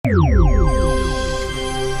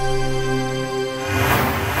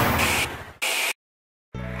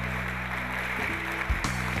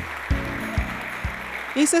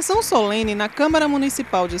Em sessão solene na Câmara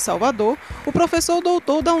Municipal de Salvador, o professor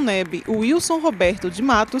doutor da UNEB, Wilson Roberto de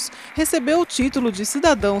Mattos, recebeu o título de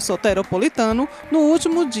cidadão soteropolitano no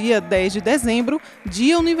último dia 10 de dezembro,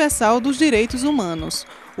 Dia Universal dos Direitos Humanos.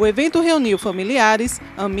 O evento reuniu familiares,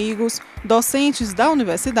 amigos, docentes da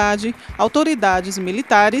universidade, autoridades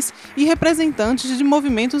militares e representantes de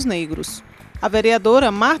movimentos negros. A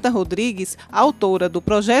vereadora Marta Rodrigues, autora do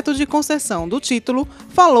projeto de concessão do título,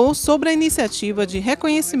 falou sobre a iniciativa de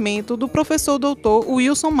reconhecimento do professor doutor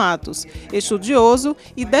Wilson Mattos, estudioso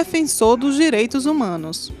e defensor dos direitos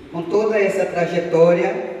humanos. Com toda essa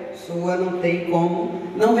trajetória sua, não tem como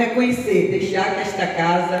não reconhecer, deixar que esta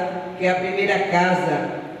casa, que é a primeira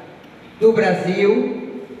casa do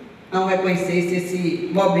Brasil, não reconhecesse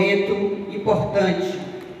esse momento importante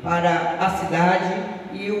para a cidade.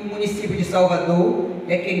 E o município de Salvador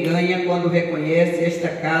é quem ganha quando reconhece esta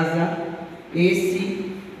casa,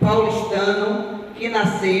 esse paulistano que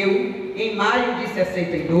nasceu em maio de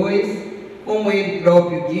 62, como ele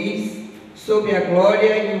próprio diz, sob a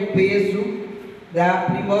glória e o peso da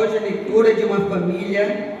primogenitura de uma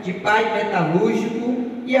família de pai metalúrgico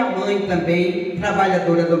e a mãe também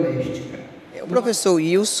trabalhadora doméstica. O professor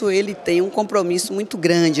Wilson, ele tem um compromisso muito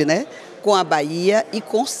grande, né, com a Bahia e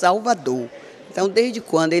com Salvador. Então, desde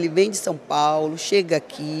quando ele vem de São Paulo, chega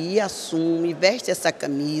aqui e assume, veste essa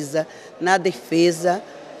camisa na defesa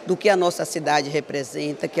do que a nossa cidade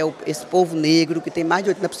representa, que é esse povo negro, que tem mais de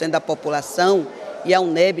 80% da população, e a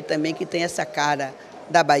UNEB também, que tem essa cara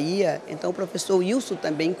da Bahia. Então, o professor Wilson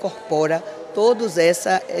também incorpora todos esses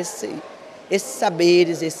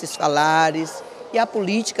saberes, esses falares, e a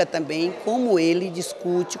política também, como ele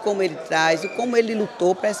discute, como ele traz e como ele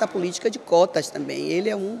lutou para essa política de cotas também. Ele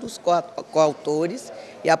é um dos coautores,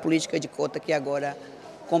 e a política de cota que agora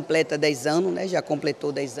completa 10 anos, né, já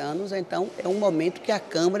completou 10 anos, então é um momento que a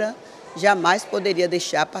Câmara jamais poderia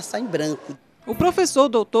deixar passar em branco. O professor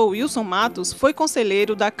doutor Wilson Mattos foi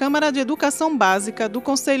conselheiro da Câmara de Educação Básica do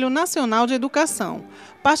Conselho Nacional de Educação,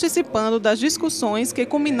 participando das discussões que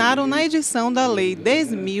culminaram na edição da Lei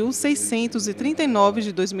 10.639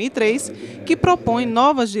 de 2003, que propõe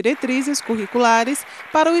novas diretrizes curriculares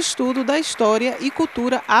para o estudo da história e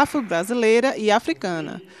cultura afro-brasileira e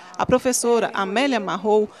africana. A professora Amélia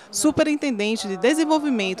Marrou, superintendente de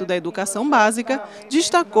desenvolvimento da educação básica,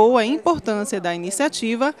 destacou a importância da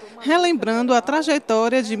iniciativa, relembrando a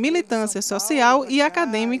trajetória de militância social e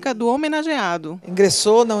acadêmica do homenageado.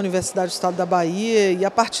 Ingressou na Universidade do Estado da Bahia e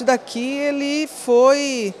a partir daqui ele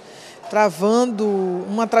foi travando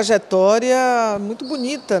uma trajetória muito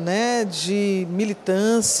bonita, né, de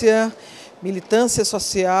militância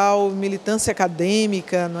social, militância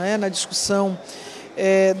acadêmica, não é, na discussão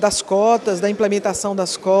das cotas, da implementação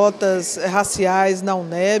das cotas raciais na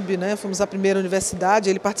UNEB, né? Fomos a primeira universidade,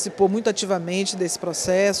 ele participou muito ativamente desse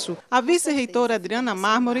processo. A vice-reitora Adriana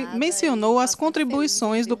Mármore mencionou as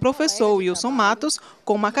contribuições do professor Wilson Mattos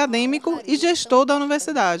como acadêmico e gestor da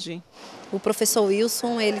universidade. O professor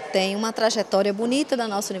Wilson, ele tem uma trajetória bonita da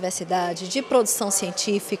nossa universidade, de produção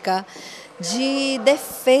científica, de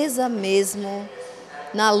defesa mesmo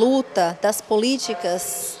na luta das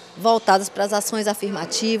políticas voltadas para as ações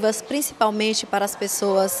afirmativas, principalmente para as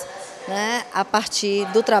pessoas, né, a partir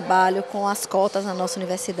do trabalho com as cotas na nossa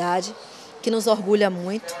universidade, que nos orgulha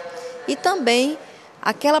muito. E também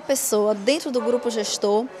aquela pessoa dentro do grupo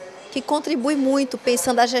gestor que contribui muito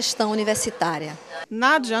pensando a gestão universitária.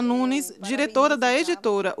 Nádia Nunes, diretora da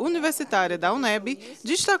editora universitária da UNEB,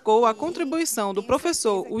 destacou a contribuição do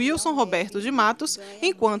professor Wilson Roberto de Mattos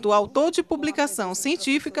enquanto autor de publicação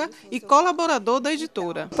científica e colaborador da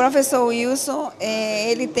editora. O professor Wilson,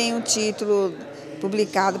 ele tem um título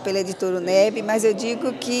publicado pela editora UNEB, mas eu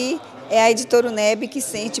digo que é a editora UNEB que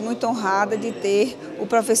se sente muito honrada de ter o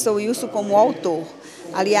professor Wilson como autor.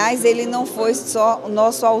 Aliás, ele não foi só o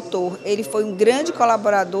nosso autor, ele foi um grande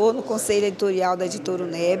colaborador no conselho editorial da editora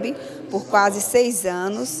UNEB por quase 6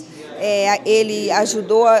 anos. Ele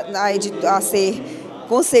ajudou a ser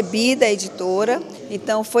concebida a editora,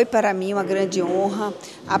 então foi para mim uma grande honra.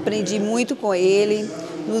 Aprendi muito com ele,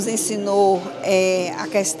 nos ensinou a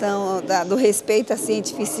questão do respeito à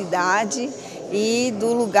cientificidade e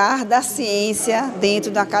do lugar da ciência dentro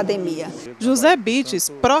da academia. José Bites,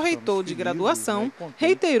 pró-reitor de graduação,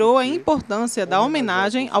 reiterou a importância da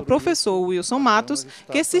homenagem ao professor Wilson Mattos,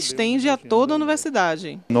 que se estende a toda a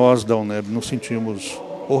universidade. Nós da UNEB nos sentimos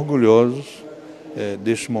orgulhosos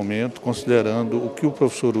deste momento, considerando o que o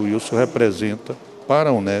professor Wilson representa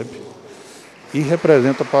para a UNEB e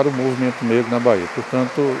representa para o movimento negro na Bahia.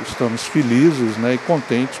 Portanto, estamos felizes, né, e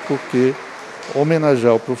contentes porque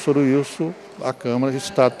homenagear o professor Wilson, a Câmara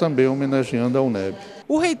está também homenageando a UNEB.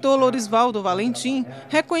 O reitor Lorisvaldo Valentim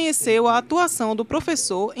reconheceu a atuação do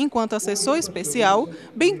professor enquanto assessor especial,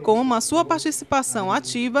 bem como a sua participação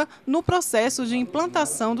ativa no processo de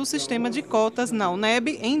implantação do sistema de cotas na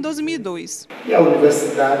UNEB em 2002. E a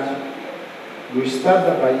Universidade do Estado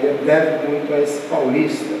da Bahia deve muito a esse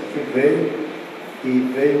paulista que veio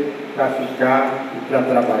para ficar e para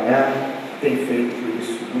trabalhar, tem feito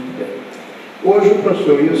isso muito bem. Hoje o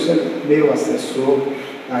professor Wilson é meu assessor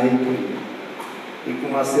na reitoria. E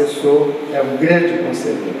como assessor é um grande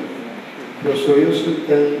conselheiro. O professor Wilson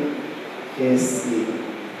tem esse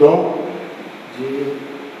dom de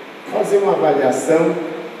fazer uma avaliação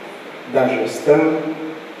da gestão,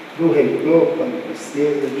 do reitor quando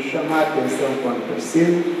precisa, de chamar a atenção quando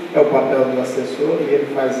precisa, é o papel do assessor e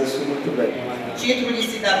ele faz isso muito bem. Título de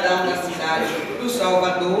cidadão da cidade do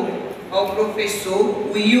Salvador ao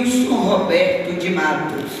professor Wilson Roberto de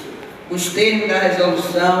Mattos. Os termos da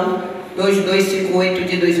resolução 2258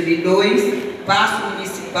 de 2002, passo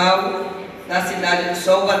municipal da cidade de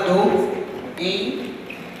Salvador, em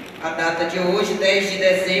a data de hoje, 10 de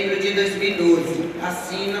dezembro de 2012.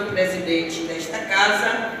 Assina o presidente desta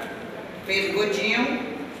casa, Pedro Godinho,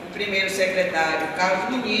 o primeiro secretário, Carlos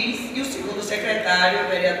Muniz, e o segundo secretário, o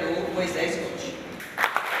vereador Moisés Godinho.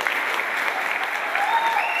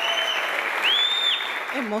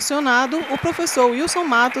 Emocionado, o professor Wilson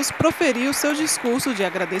Mattos proferiu seu discurso de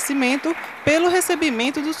agradecimento pelo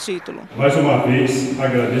recebimento do título. Mais uma vez,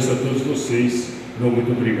 agradeço a todos vocês.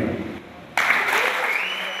 Muito obrigado.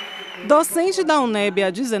 Docente da UNEB há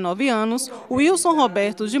 19 anos, Wilson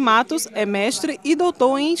Roberto de Mattos é mestre e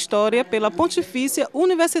doutor em História pela Pontifícia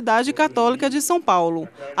Universidade Católica de São Paulo.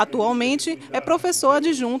 Atualmente é professor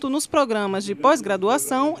adjunto nos programas de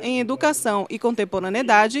pós-graduação em Educação e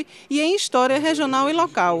Contemporaneidade e em História Regional e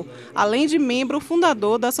Local, além de membro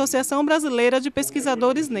fundador da Associação Brasileira de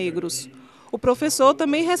Pesquisadores Negros. O professor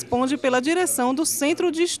também responde pela direção do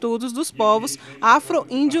Centro de Estudos dos Povos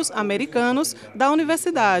Afro-Índios Americanos da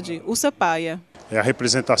Universidade, o CEPAIA. É a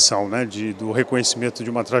representação, do reconhecimento de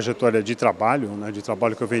uma trajetória de trabalho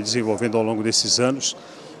que eu venho desenvolvendo ao longo desses anos,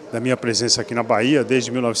 da minha presença aqui na Bahia,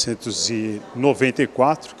 desde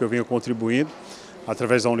 1994, que eu venho contribuindo,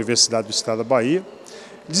 através da Universidade do Estado da Bahia,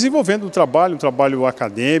 desenvolvendo um trabalho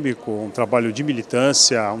acadêmico, um trabalho de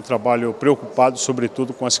militância, um trabalho preocupado,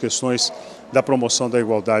 sobretudo, com as questões da promoção da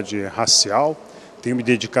igualdade racial. Tenho me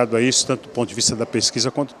dedicado a isso, tanto do ponto de vista da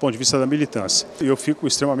pesquisa quanto do ponto de vista da militância. E eu fico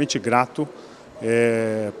extremamente grato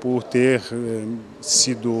por ter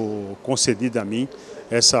sido concedida a mim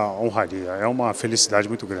essa honraria. É uma felicidade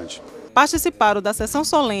muito grande. Participaram da sessão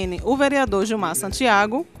solene o vereador Gilmar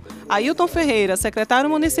Santiago, Ailton Ferreira, secretário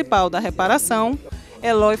municipal da Reparação,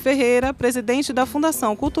 Eloy Ferreira, presidente da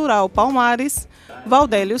Fundação Cultural Palmares,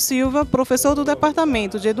 Valdélio Silva, professor do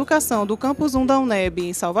Departamento de Educação do Campus 1 da UNEB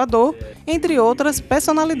em Salvador, entre outras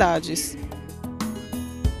personalidades.